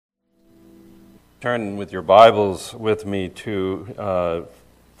Turn with your Bibles with me to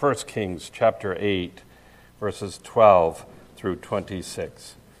 1 Kings chapter 8, verses 12 through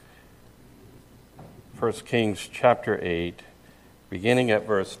 26. 1 Kings chapter 8, beginning at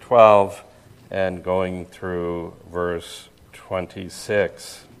verse 12 and going through verse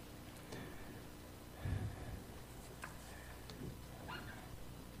 26.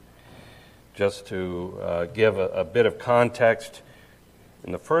 Just to give a bit of context,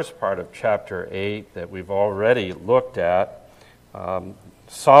 in the first part of chapter 8 that we've already looked at,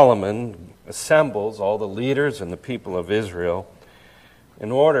 Solomon assembles all the leaders and the people of Israel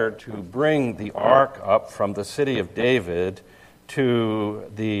in order to bring the ark up from the city of David to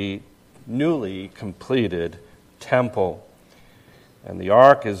the newly completed temple. And the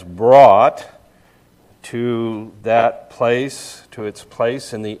ark is brought to that place, to its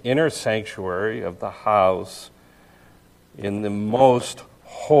place in the inner sanctuary of the house, in the most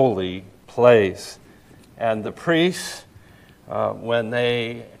holy place. And the priests, when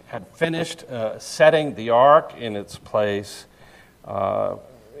they had finished setting the ark in its place,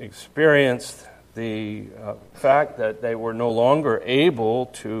 experienced the fact that they were no longer able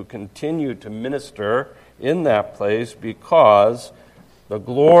to continue to minister in that place because the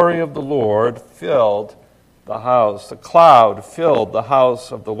glory of the Lord filled the house. The cloud filled the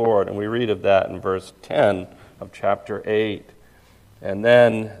house of the Lord. And we read of that in verse 10 of chapter 8. And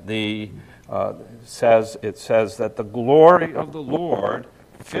then it says that the glory of the Lord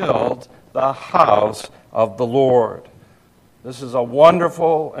filled the house of the Lord. This is a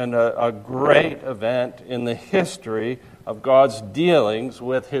wonderful and a great event in the history of God's dealings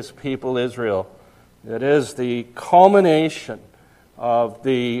with his people Israel. It is the culmination of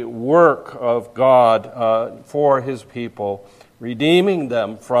the work of God for his people, redeeming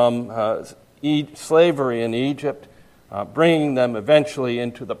them from slavery in Egypt, bringing them eventually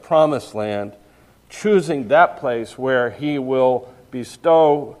into the promised land, choosing that place where he will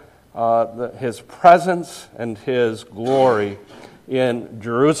bestow his presence and his glory in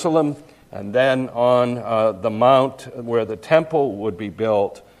Jerusalem, and then on the mount where the temple would be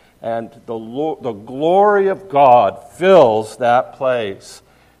built. And the glory of God fills that place.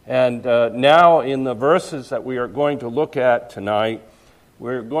 And now in the verses that we are going to look at tonight,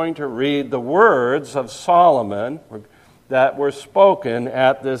 we're going to read the words of Solomon that were spoken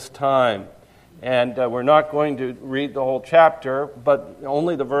at this time. And we're not going to read the whole chapter, but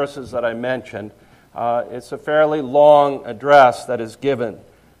only the verses that I mentioned. It's a fairly long address that is given,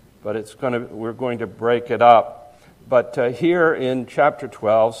 but we're going to break it up. But here in chapter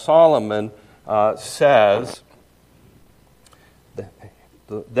 12, Solomon says,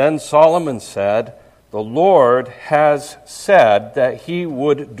 Then Solomon said, "The Lord has said that he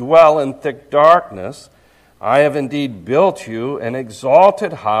would dwell in thick darkness. I have indeed built you an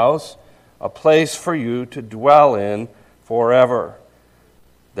exalted house, a place for you to dwell in forever."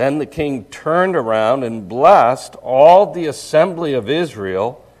 Then the king turned around and blessed all the assembly of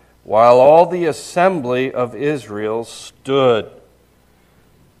Israel, while all the assembly of Israel stood.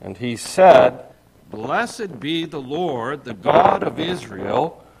 And he said, "Blessed be the Lord, the God of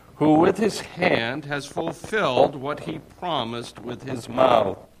Israel, who with his hand has fulfilled what he promised with his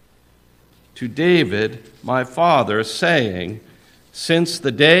mouth to David, my father, saying, Since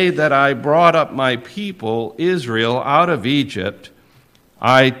the day that I brought up my people Israel out of Egypt,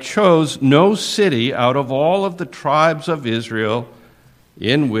 I chose no city out of all of the tribes of Israel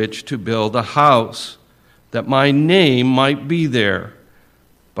in which to build a house, that my name might be there.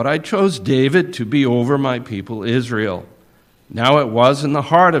 But I chose David to be over my people Israel. Now it was in the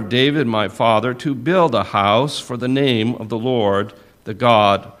heart of David my father to build a house for the name of the Lord, the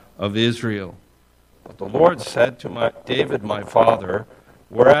God of Israel. But the Lord said to David my father,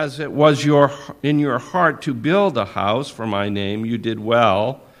 Whereas it was in your heart to build a house for my name, you did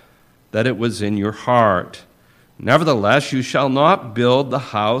well that it was in your heart. Nevertheless, you shall not build the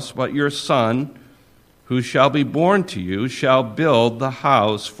house, but your son, who shall be born to you, shall build the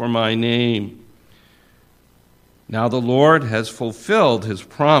house for my name. Now the Lord has fulfilled his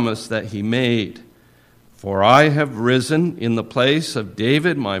promise that he made. For I have risen in the place of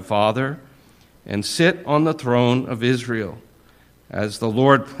David my father, and sit on the throne of Israel, as the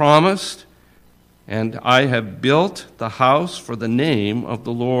Lord promised, and I have built the house for the name of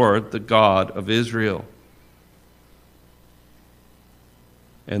the Lord, the God of Israel.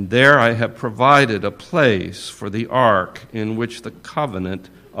 And there I have provided a place for the ark in which the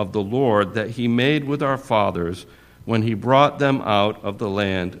covenant of the Lord that he made with our fathers when he brought them out of the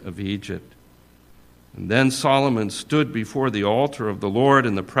land of Egypt. And then Solomon stood before the altar of the Lord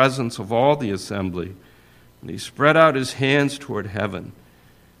in the presence of all the assembly, and he spread out his hands toward heaven,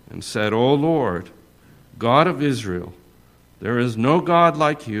 and said, O Lord, God of Israel, there is no God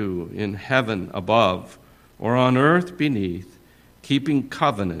like you in heaven above or on earth beneath, keeping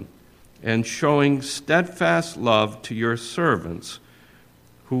covenant and showing steadfast love to your servants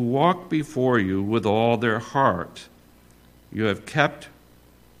who walk before you with all their heart. You have kept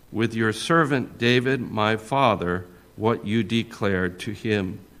with your servant David, my father, what you declared to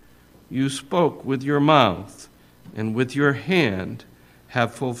him. You spoke with your mouth, and with your hand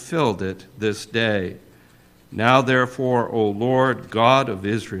have fulfilled it this day. Now therefore, O Lord God of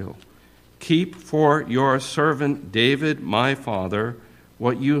Israel, keep for your servant David, my father,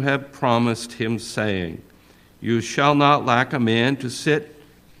 what you have promised him, saying, You shall not lack a man to sit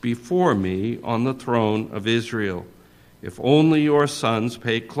before me on the throne of Israel, if only your sons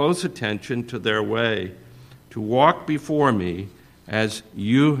pay close attention to their way, to walk before me as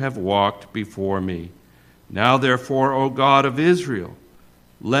you have walked before me. Now therefore, O God of Israel,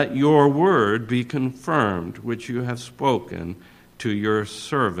 let your word be confirmed, which you have spoken to your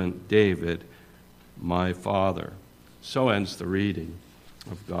servant David, my father. So ends the reading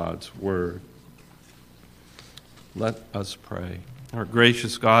of God's word. Let us pray. Our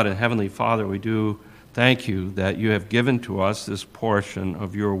gracious God and Heavenly Father, we do thank you that you have given to us this portion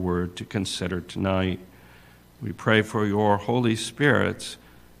of your word to consider tonight. We pray for your Holy Spirit's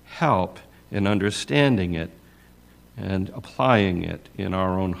help in understanding it and applying it in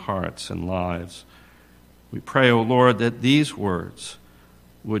our own hearts and lives. We pray, O Lord, that these words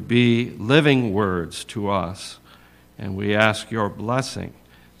would be living words to us, and we ask your blessing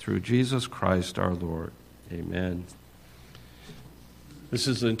through Jesus Christ our Lord. Amen. This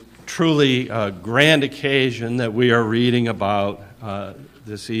is a truly grand occasion that we are reading about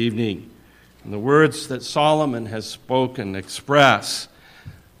this evening. And the words that Solomon has spoken express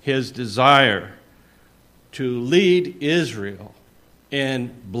his desire to lead Israel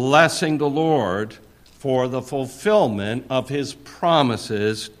in blessing the Lord for the fulfillment of his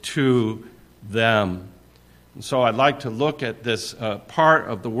promises to them. And so I'd like to look at this part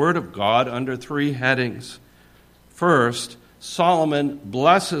of the Word of God under three headings. First, Solomon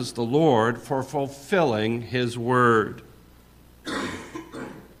blesses the Lord for fulfilling his word.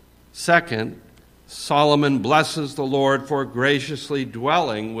 Second, Solomon blesses the Lord for graciously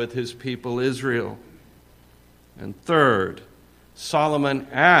dwelling with his people Israel. And third, Solomon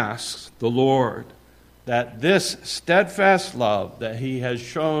asks the Lord that this steadfast love that he has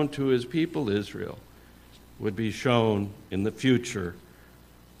shown to his people Israel would be shown in the future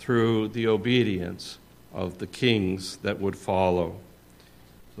through the obedience of the kings that would follow.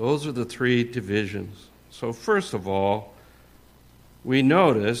 Those are the three divisions. So first of all, we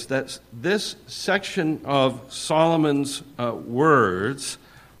notice that this section of Solomon's words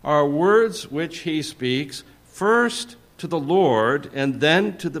are words which he speaks first to the Lord and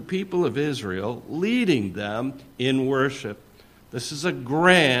then to the people of Israel, leading them in worship. This is a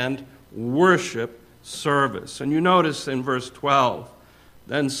grand worship service. And you notice in verse 12,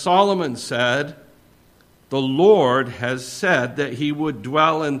 then Solomon said, The Lord has said that he would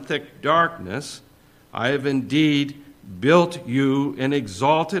dwell in thick darkness. I have indeed built you an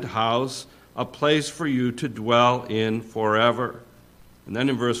exalted house, a place for you to dwell in forever. And then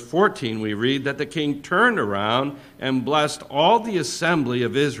in verse 14 we read that the king turned around and blessed all the assembly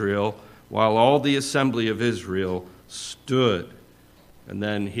of Israel, while all the assembly of Israel stood. And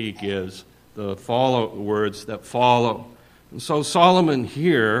then he gives the words that follow. And so Solomon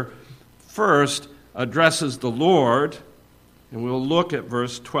here first addresses the Lord, and we'll look at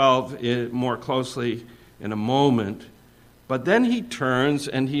verse 12 more closely in a moment. But then he turns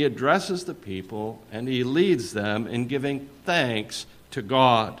and he addresses the people, and he leads them in giving thanks to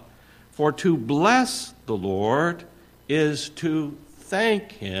God. For to bless the Lord is to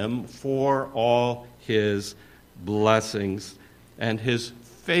thank him for all his blessings and his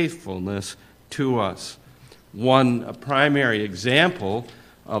faithfulness to us. One primary example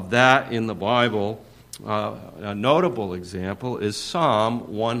of that in the Bible, a notable example, is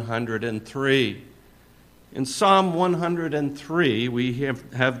Psalm 103. In Psalm 103, we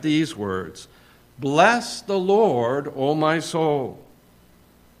have these words, Bless the Lord, O my soul,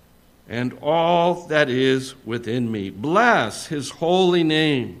 and all that is within me. Bless his holy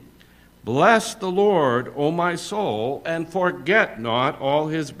name. Bless the Lord, O my soul, and forget not all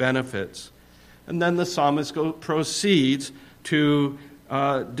his benefits. And then the psalmist proceeds to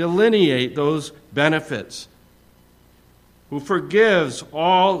delineate those benefits. Who forgives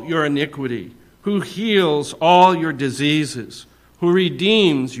all your iniquity, who heals all your diseases, who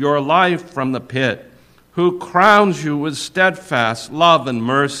redeems your life from the pit, who crowns you with steadfast love and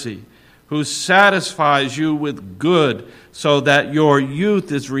mercy, who satisfies you with good so that your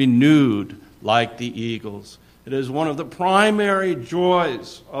youth is renewed like the eagles. It is one of the primary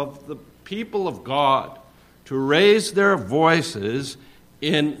joys of the people of God to raise their voices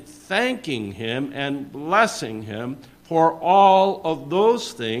in thanking him and blessing him for all of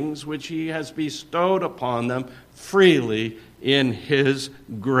those things which he has bestowed upon them freely in his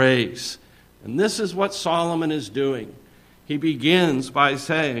grace. And this is what Solomon is doing. He begins by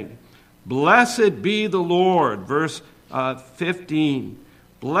saying, "Blessed be the Lord," verse 15.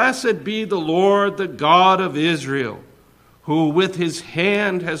 "Blessed be the Lord, the God of Israel, who with his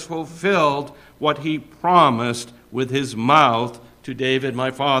hand has fulfilled what he promised with his mouth to David my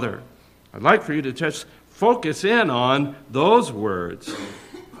father." I'd like for you to just focus in on those words.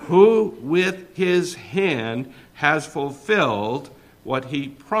 Who with his hand has fulfilled what he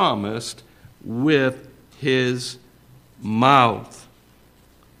promised with his mouth.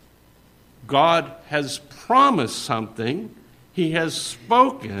 God has promised something, he has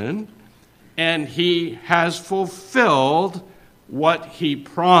spoken, and he has fulfilled what he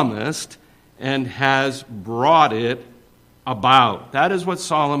promised and has brought it about. That is what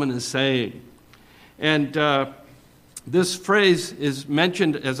Solomon is saying. And this phrase is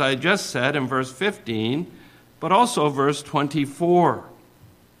mentioned, as I just said, in verse 15, but also verse 24,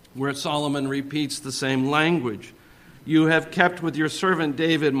 where Solomon repeats the same language. "You have kept with your servant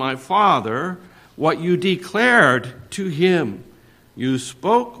David my father what you declared to him. You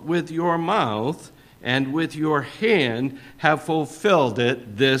spoke with your mouth, and with your hand have fulfilled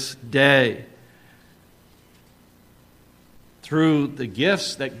it this day." Through the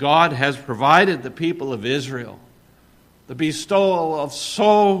gifts that God has provided the people of Israel, the bestowal of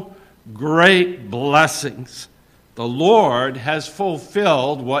so great blessings, the Lord has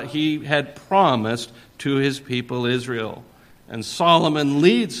fulfilled what he had promised to his people Israel. And Solomon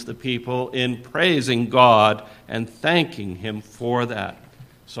leads the people in praising God and thanking him for that.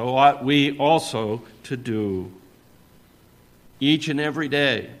 So ought we also to do each and every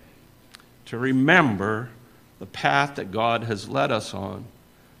day, to remember the path that God has led us on,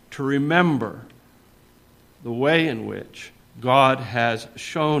 to remember the way in which God has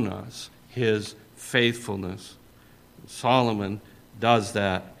shown us his faithfulness. Solomon does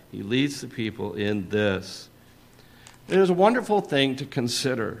that. He leads the people in this. It is a wonderful thing to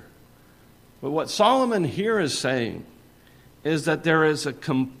consider. But what Solomon here is saying is that there is a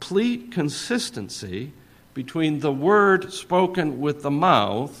complete consistency between the word spoken with the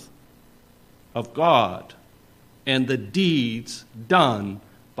mouth of God and the deeds done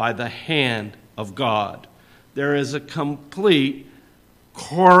by the hand of God. There is a complete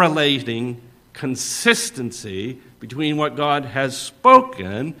correlating consistency between what God has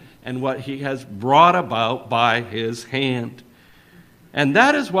spoken and what he has brought about by his hand. And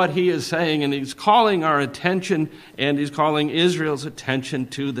that is what he is saying, and he's calling our attention, and he's calling Israel's attention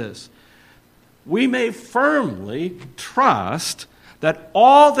to this. We may firmly trust that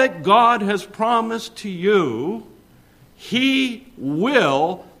all that God has promised to you, he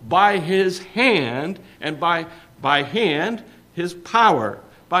will, by his hand, and by hand, his power.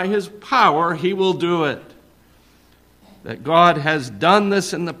 By his power, he will do it. That God has done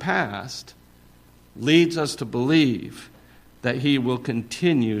this in the past leads us to believe that he will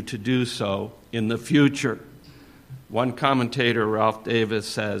continue to do so in the future. One commentator, Ralph Davis,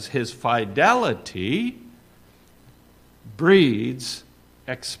 says, his fidelity breeds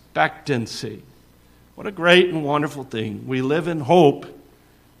expectancy. What a great and wonderful thing. We live in hope.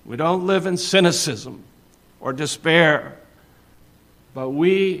 We don't live in cynicism or despair. But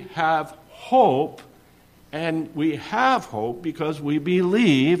we have hope, and we have hope because we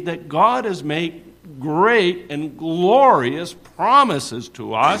believe that God has made great and glorious promises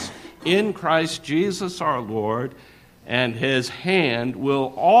to us in Christ Jesus our Lord, and his hand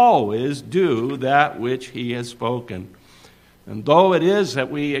will always do that which he has spoken. And though it is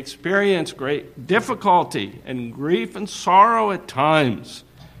that we experience great difficulty and grief and sorrow at times,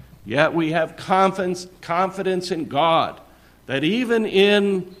 yet we have confidence in God that even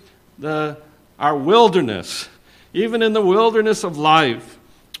in our wilderness, even in the wilderness of life,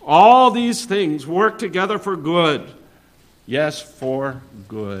 all these things work together for good. Yes, for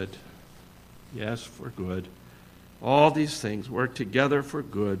good. Yes, for good. All these things work together for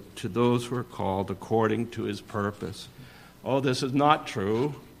good to those who are called according to his purpose. Oh, this is not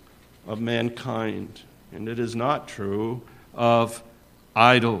true of mankind, and it is not true of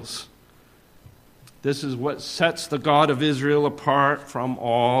idols. This is what sets the God of Israel apart from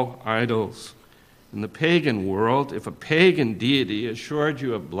all idols. In the pagan world, if a pagan deity assured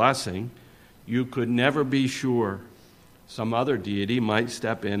you of blessing, you could never be sure. some other deity might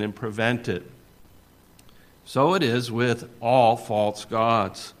step in and prevent it. So it is with all false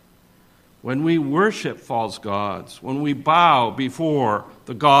gods. When we worship false gods, when we bow before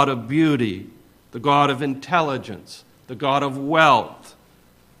the God of beauty, the God of intelligence, the God of wealth,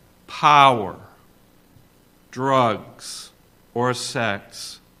 power, drugs, or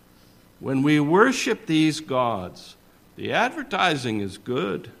sex, when we worship these gods, the advertising is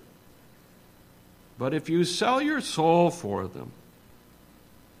good. But if you sell your soul for them,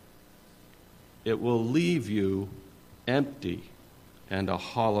 it will leave you empty and a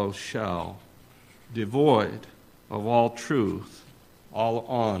hollow shell, devoid of all truth, all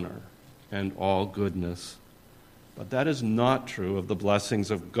honor, and all goodness. But that is not true of the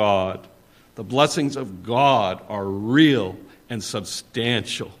blessings of God. The blessings of God are real and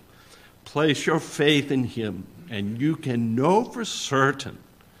substantial. Place your faith in Him, and you can know for certain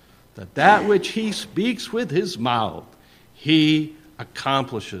that which He speaks with His mouth, He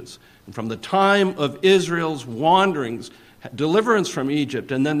accomplishes. And from the time of Israel's wanderings, deliverance from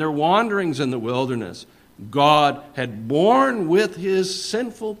Egypt, and then their wanderings in the wilderness, God had borne with His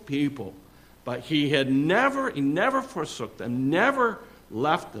sinful people, but He never forsook them, never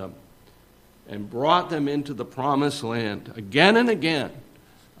left them, and brought them into the promised land again and again,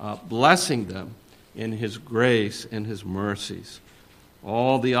 blessing them in His grace and His mercies.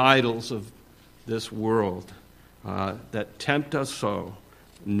 All the idols of this world that tempt us so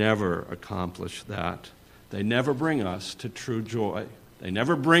never accomplish that. They never bring us to true joy. They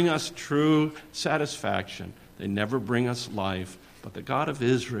never bring us true satisfaction. They never bring us life. But the God of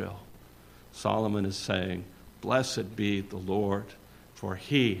Israel, Solomon is saying, "Blessed be the Lord, for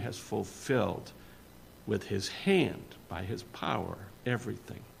He has fulfilled with His hand, by His power,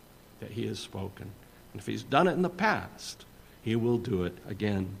 everything that He has spoken. And if He's done it in the past, He will do it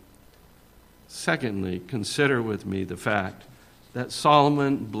again." Secondly, consider with me the fact that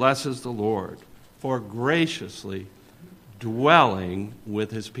Solomon blesses the Lord for graciously dwelling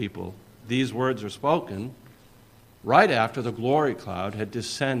with His people. These words are spoken right after the glory cloud had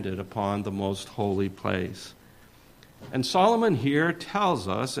descended upon the most holy place. And Solomon here tells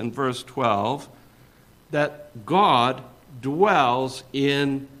us in verse 12 that God dwells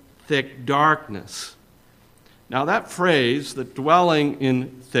in thick darkness. Now that phrase, the dwelling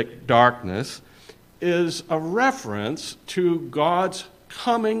in thick darkness, is a reference to God's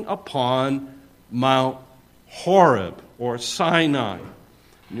coming upon Mount Horeb or Sinai.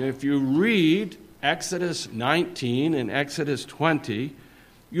 And if you read Exodus 19 and Exodus 20,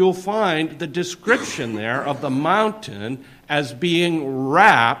 you'll find the description there of the mountain as being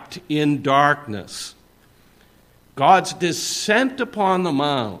wrapped in darkness. God's descent upon the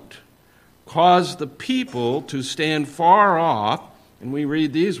mount caused the people to stand far off, and we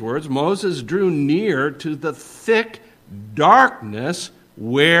read these words, "Moses drew near to the thick darkness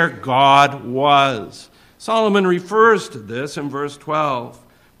where God was." Solomon refers to this in verse 12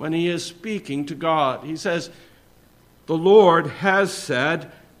 when he is speaking to God. He says, "The Lord has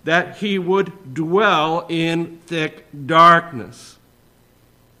said that He would dwell in thick darkness."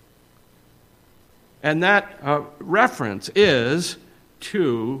 And that reference is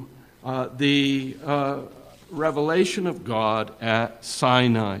to the revelation of God at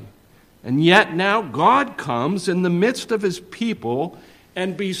Sinai. And yet now God comes in the midst of His people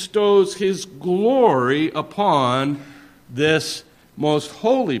and bestows His glory upon this most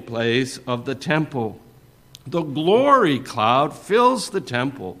holy place of the temple. The glory cloud fills the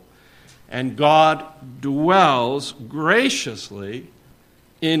temple, and God dwells graciously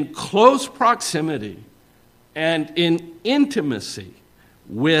in close proximity and in intimacy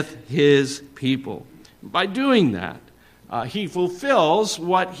with His people. By doing that, He fulfills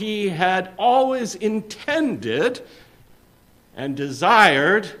what He had always intended and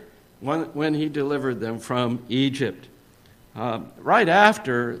desired when He delivered them from Egypt. Right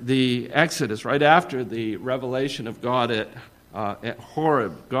after the Exodus, right after the revelation of God at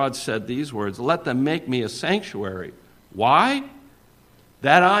Horeb, God said these words, "Let them make me a sanctuary." Why?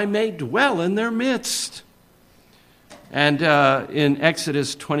 "That I may dwell in their midst." And in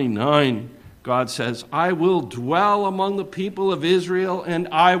Exodus 29, God says, "I will dwell among the people of Israel, and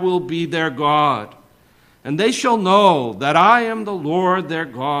I will be their God. And they shall know that I am the Lord their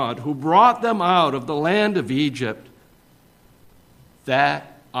God, who brought them out of the land of Egypt,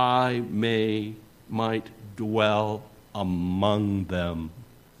 that I might dwell among them."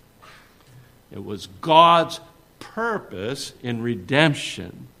 It was God's purpose in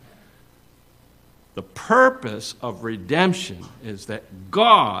redemption. The purpose of redemption is that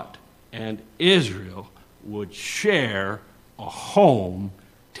God and Israel would share a home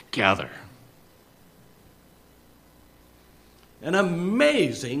together. an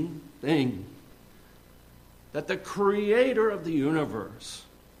amazing thing that the creator of the universe,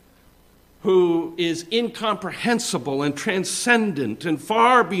 who is incomprehensible and transcendent and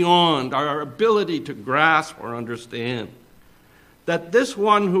far beyond our ability to grasp or understand, that this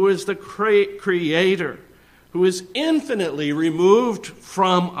one who is the creator, who is infinitely removed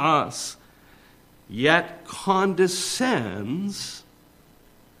from us, yet condescends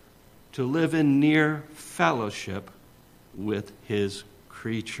to live in near fellowship with his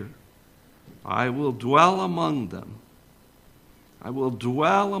creature. I will dwell among them. I will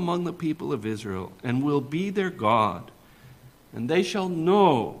dwell among the people of Israel and will be their God. And they shall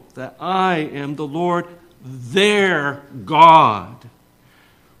know that I am the Lord their God,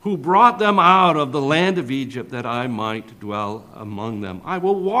 who brought them out of the land of Egypt that I might dwell among them. I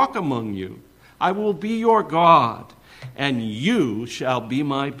will walk among you. I will be your God, and you shall be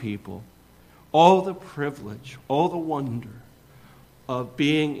my people. Oh, the privilege, oh, the wonder of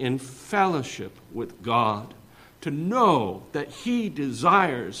being in fellowship with God, to know that he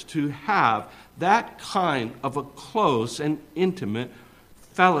desires to have that kind of a close and intimate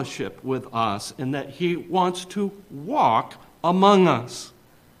fellowship with us, and that he wants to walk among us,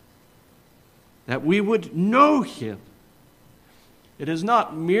 that we would know him. It is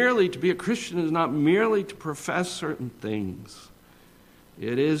not merely to be a Christian, it is not merely to profess certain things.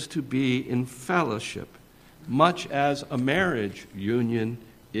 It is to be in fellowship, much as a marriage union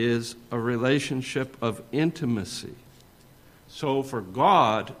is a relationship of intimacy. So for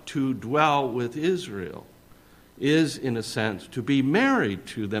God to dwell with Israel is, in a sense, to be married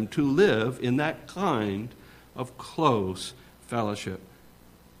to them, to live in that kind of close fellowship.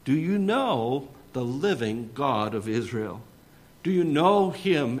 Do you know the living God of Israel? Do you know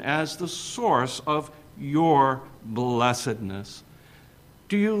him as the source of your blessedness?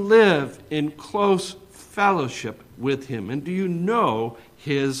 Do you live in close fellowship with him? And do you know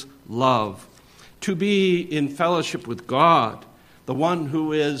his love? To be in fellowship with God, the one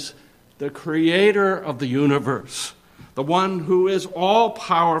who is the creator of the universe, the one who is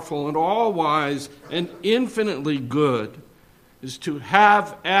all-powerful and all-wise and infinitely good, is to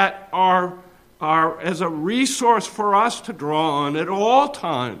have at our as a resource for us to draw on at all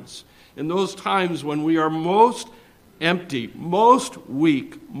times, in those times when we are most empty, most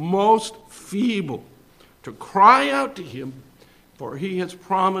weak, most feeble, to cry out to him, for he has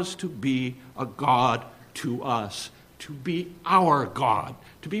promised to be a God to us, to be our God,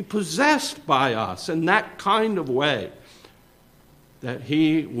 to be possessed by us in that kind of way, that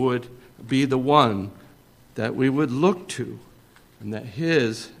he would be the one that we would look to, and that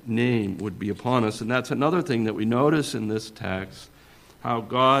his name would be upon us. And that's another thing that we notice in this text, how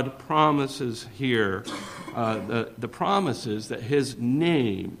God promises here, the promises that his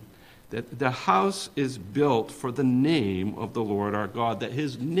name, that the house is built for the name of the Lord our God, that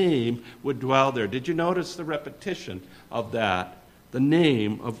his name would dwell there. Did you notice the repetition of that? The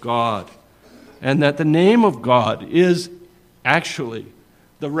name of God. And that the name of God is actually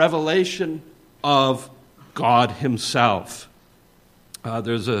the revelation of God himself.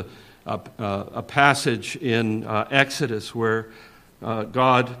 There's a passage in Exodus where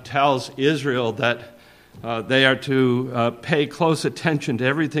God tells Israel that they are to pay close attention to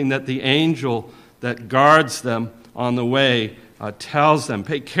everything that the angel that guards them on the way tells them.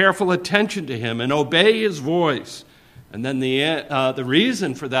 Pay careful attention to him and obey his voice. And then the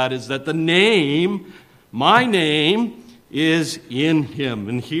reason for that is that the name, my name, is in him.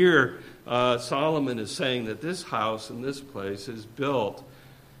 And here Solomon is saying that this house and this place is built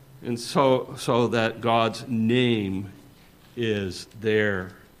and so that God's name is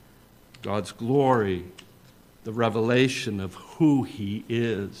there. God's glory, the revelation of who he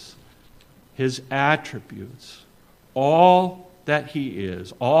is, his attributes, all that he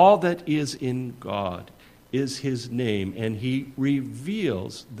is, all that is in God is his name, and he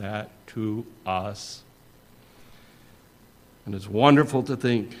reveals that to us. And it's wonderful to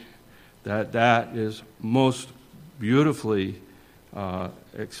think that that is most beautifully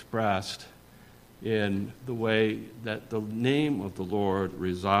expressed in the way that the name of the Lord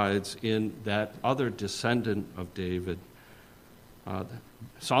resides in that other descendant of David.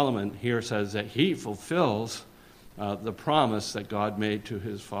 Solomon here says that he fulfills the promise that God made to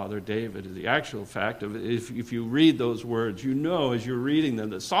his father David. The actual fact of it, if you read those words, you know as you're reading them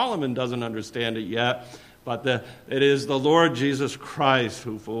that Solomon doesn't understand it yet, but it is the Lord Jesus Christ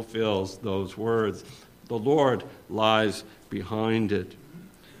who fulfills those words. The Lord lies behind it.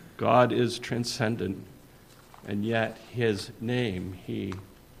 God is transcendent, and yet his name he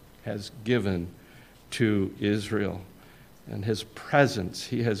has given to Israel. And his presence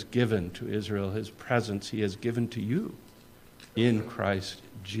he has given to Israel. His presence he has given to you. in Christ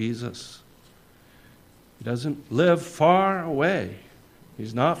Jesus. He doesn't live far away.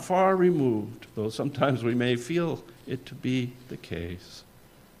 He's not far removed, though sometimes we may feel it to be the case.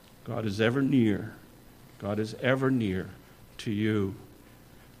 God is ever near. God is ever near to you.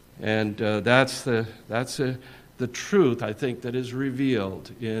 And that's the truth, I think, that is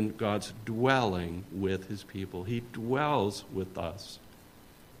revealed in God's dwelling with his people. He dwells with us.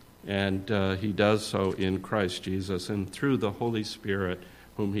 And he does so in Christ Jesus and through the Holy Spirit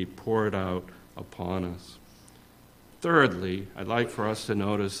whom he poured out upon us. Thirdly, I'd like for us to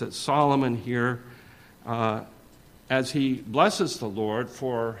notice that Solomon here, as he blesses the Lord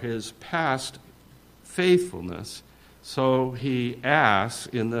for his past faithfulness, so he asks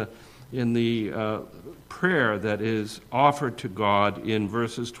in the prayer that is offered to God in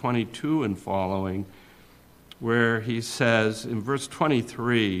verses 22 and following, where he says in verse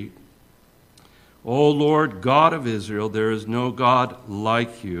 23, O Lord God of Israel, there is no God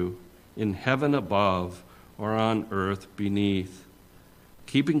like you in heaven above or on earth beneath,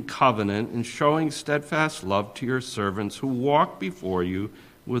 keeping covenant and showing steadfast love to your servants who walk before you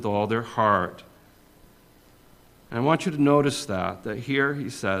with all their heart. And I want you to notice that here he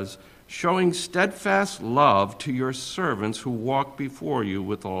says, showing steadfast love to your servants who walk before you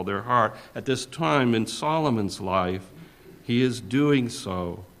with all their heart. At this time in Solomon's life, he is doing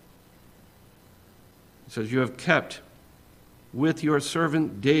so. He says, you have kept with your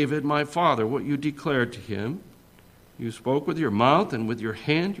servant David, my father, what you declared to him. You spoke with your mouth and with your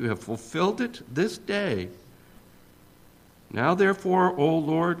hand. You have fulfilled it this day. Now, therefore, O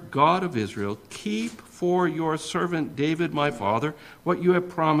Lord God of Israel, keep for your servant David, my father, what you have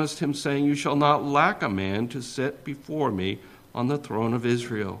promised him, saying, you shall not lack a man to sit before me on the throne of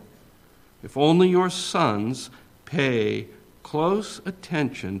Israel. If only your sons pay close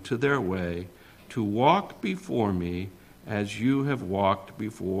attention to their way, to walk before me as you have walked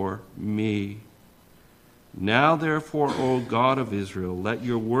before me. Now, therefore, O God of Israel, let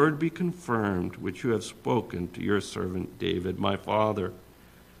your word be confirmed, which you have spoken to your servant David, my father.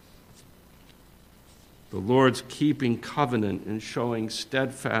 The Lord's keeping covenant and showing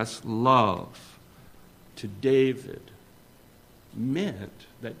steadfast love to David meant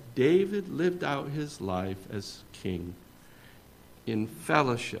that David lived out his life as king in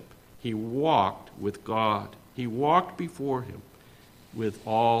fellowship. He walked with God. He walked before him with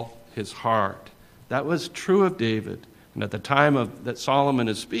all his heart. That was true of David. And at the time that Solomon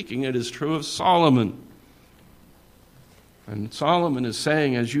is speaking, it is true of Solomon. And Solomon is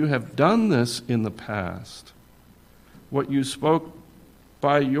saying, as you have done this in the past, what you spoke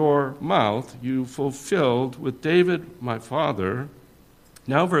by your mouth, you fulfilled with David, my father.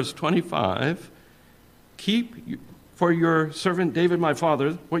 Now, verse 25, keep for your servant David, my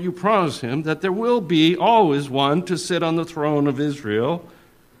father, what you promised him, that there will be always one to sit on the throne of Israel.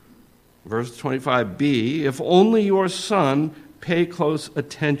 Verse 25b, if only your son pay close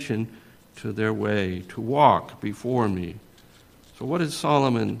attention to their way, to walk before me. So what is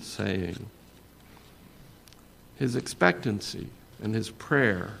Solomon saying? His expectancy and his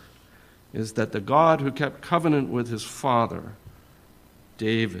prayer is that the God who kept covenant with his father,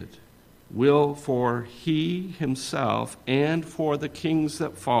 David, will for he himself and for the kings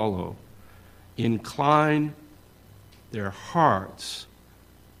that follow incline their hearts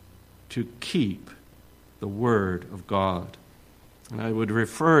to keep the word of God. And I would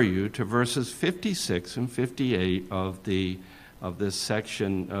refer you to verses 56 and 58 of this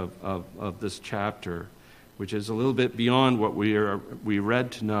section of this chapter, which is a little bit beyond what we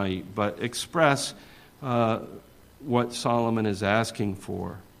read tonight, but express what Solomon is asking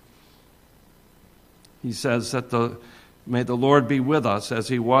for. He says that may the Lord be with us as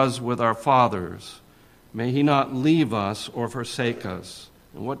he was with our fathers. May he not leave us or forsake us.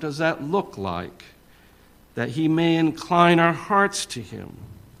 And what does that look like? That he may incline our hearts to him,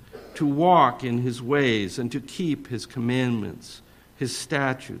 to walk in his ways and to keep his commandments, his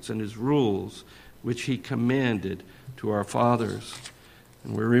statutes and his rules, which he commanded to our fathers.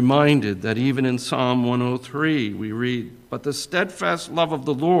 And we're reminded that even in Psalm 103 we read, but the steadfast love of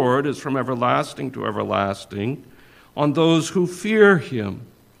the Lord is from everlasting to everlasting on those who fear him,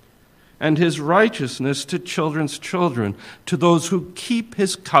 and his righteousness to children's children, to those who keep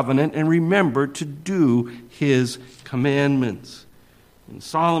his covenant and remember to do his commandments. And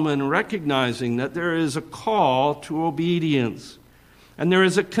Solomon, recognizing that there is a call to obedience, and there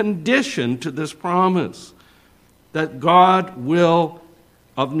is a condition to this promise, that God will,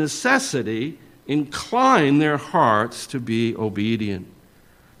 of necessity, incline their hearts to be obedient.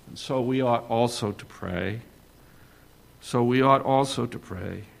 And so we ought also to pray.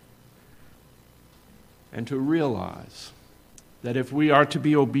 And to realize that if we are to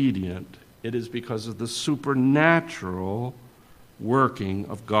be obedient, it is because of the supernatural working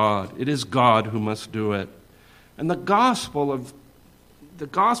of God. It is God who must do it. And the gospel of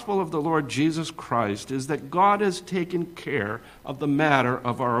the Lord Jesus Christ is that God has taken care of the matter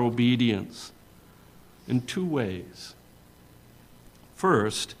of our obedience in two ways.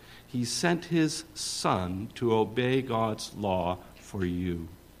 First, he sent his Son to obey God's law for you.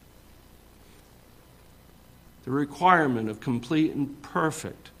 The requirement of complete and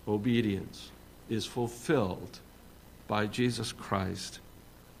perfect obedience is fulfilled by Jesus Christ.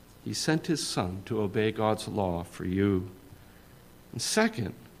 He sent his Son to obey God's law for you. And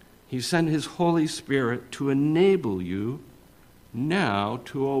second, he sent his Holy Spirit to enable you now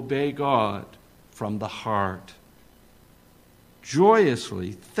to obey God from the heart,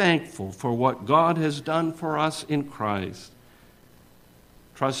 joyously thankful for what God has done for us in Christ,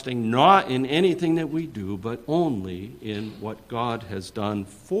 trusting not in anything that we do, but only in what God has done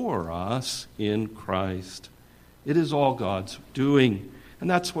for us in Christ. It is all God's doing. And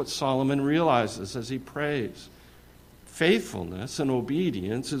that's what Solomon realizes as he prays. Faithfulness and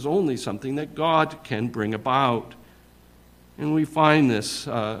obedience is only something that God can bring about. And we find this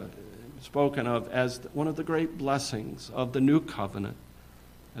spoken of as one of the great blessings of the new covenant,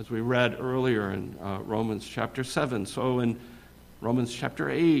 as we read earlier in Romans chapter 7. So in Romans chapter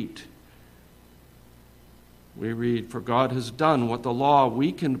 8, we read, "For God has done what the law,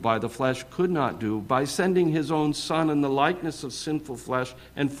 weakened by the flesh, could not do. By sending his own Son in the likeness of sinful flesh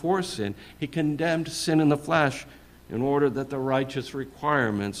and for sin, he condemned sin in the flesh in order that the righteous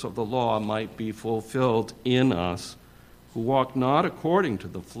requirements of the law might be fulfilled in us, who walk not according to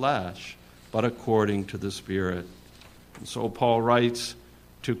the flesh, but according to the Spirit." And so Paul writes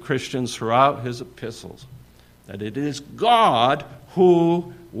to Christians throughout his epistles that it is God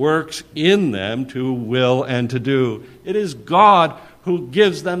who works in them to will and to do. It is God who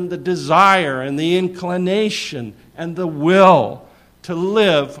gives them the desire and the inclination and the will to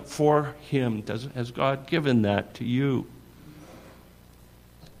live for him. Has God given that to you?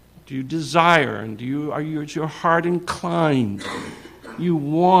 Do you desire and is your heart inclined? You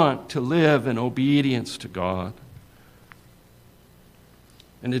want to live in obedience to God.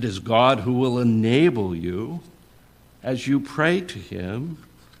 And it is God who will enable you as you pray to him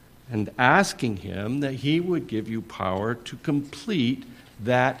and asking him that he would give you power to complete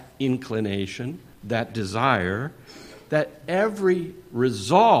that inclination, that desire, that every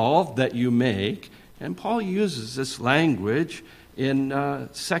resolve that you make. And Paul uses this language in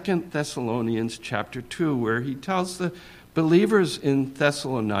 2 Thessalonians chapter 2, where he tells the believers in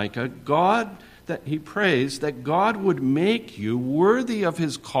Thessalonica, that he prays that God would make you worthy of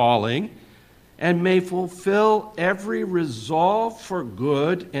his calling and may fulfill every resolve for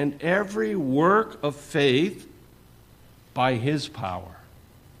good and every work of faith by his power.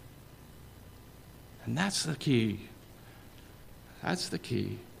 And that's the key. That's the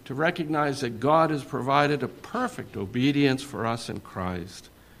key, to recognize that God has provided a perfect obedience for us in Christ.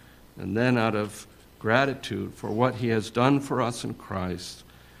 And then out of gratitude for what he has done for us in Christ,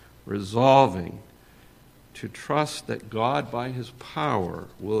 resolving to trust that God, by his power,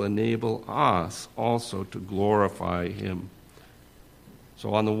 will enable us also to glorify him.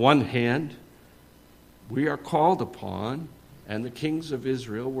 So on the one hand, we are called upon, and the kings of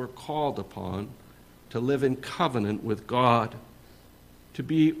Israel were called upon, to live in covenant with God, to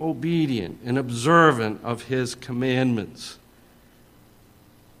be obedient and observant of his commandments.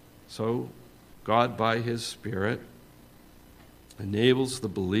 So God, by his Spirit, enables the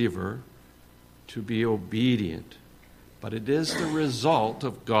believer to be obedient, but it is the result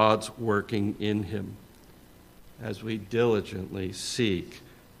of God's working in him as we diligently seek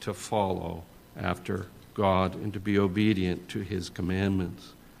to follow after God and to be obedient to his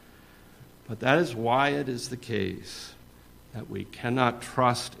commandments. But that is why it is the case that we cannot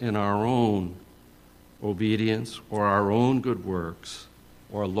trust in our own obedience or our own good works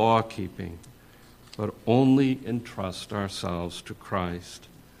or law-keeping, but only entrust ourselves to Christ.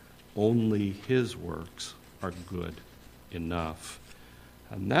 Only his works are good enough.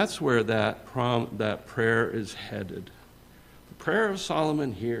 And that's where that prayer is headed. The prayer of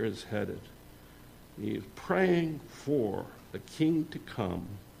Solomon here is headed. He is praying for the king to come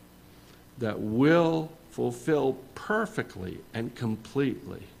that will fulfill perfectly and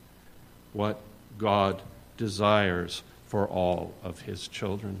completely what God desires for all of his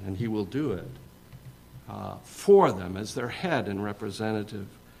children. And he will do it for them as their head and representative.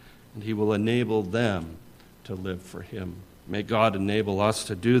 And he will enable them to live for him. May God enable us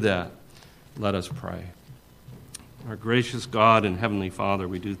to do that. Let us pray. Our gracious God and Heavenly Father,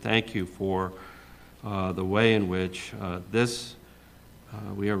 we do thank you for the way in which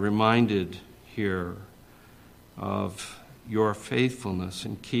we are reminded here of your faithfulness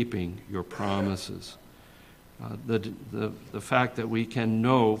in keeping your promises. The fact that we can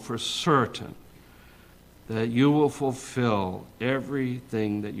know for certain that you will fulfill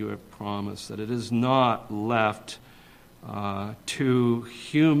everything that you have promised, that it is not left to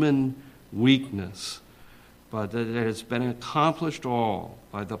human weakness, but that it has been accomplished all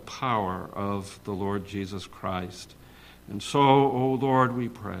by the power of the Lord Jesus Christ. And so, O Lord, we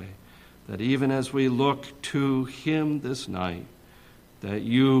pray that even as we look to him this night, that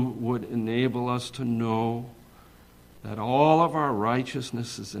you would enable us to know that all of our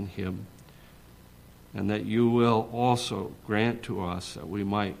righteousness is in him, and that you will also grant to us that we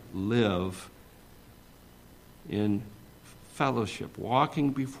might live in fellowship,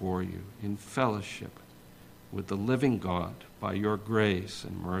 walking before you in fellowship with the living God by your grace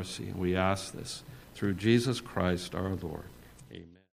and mercy. And we ask this through Jesus Christ our Lord.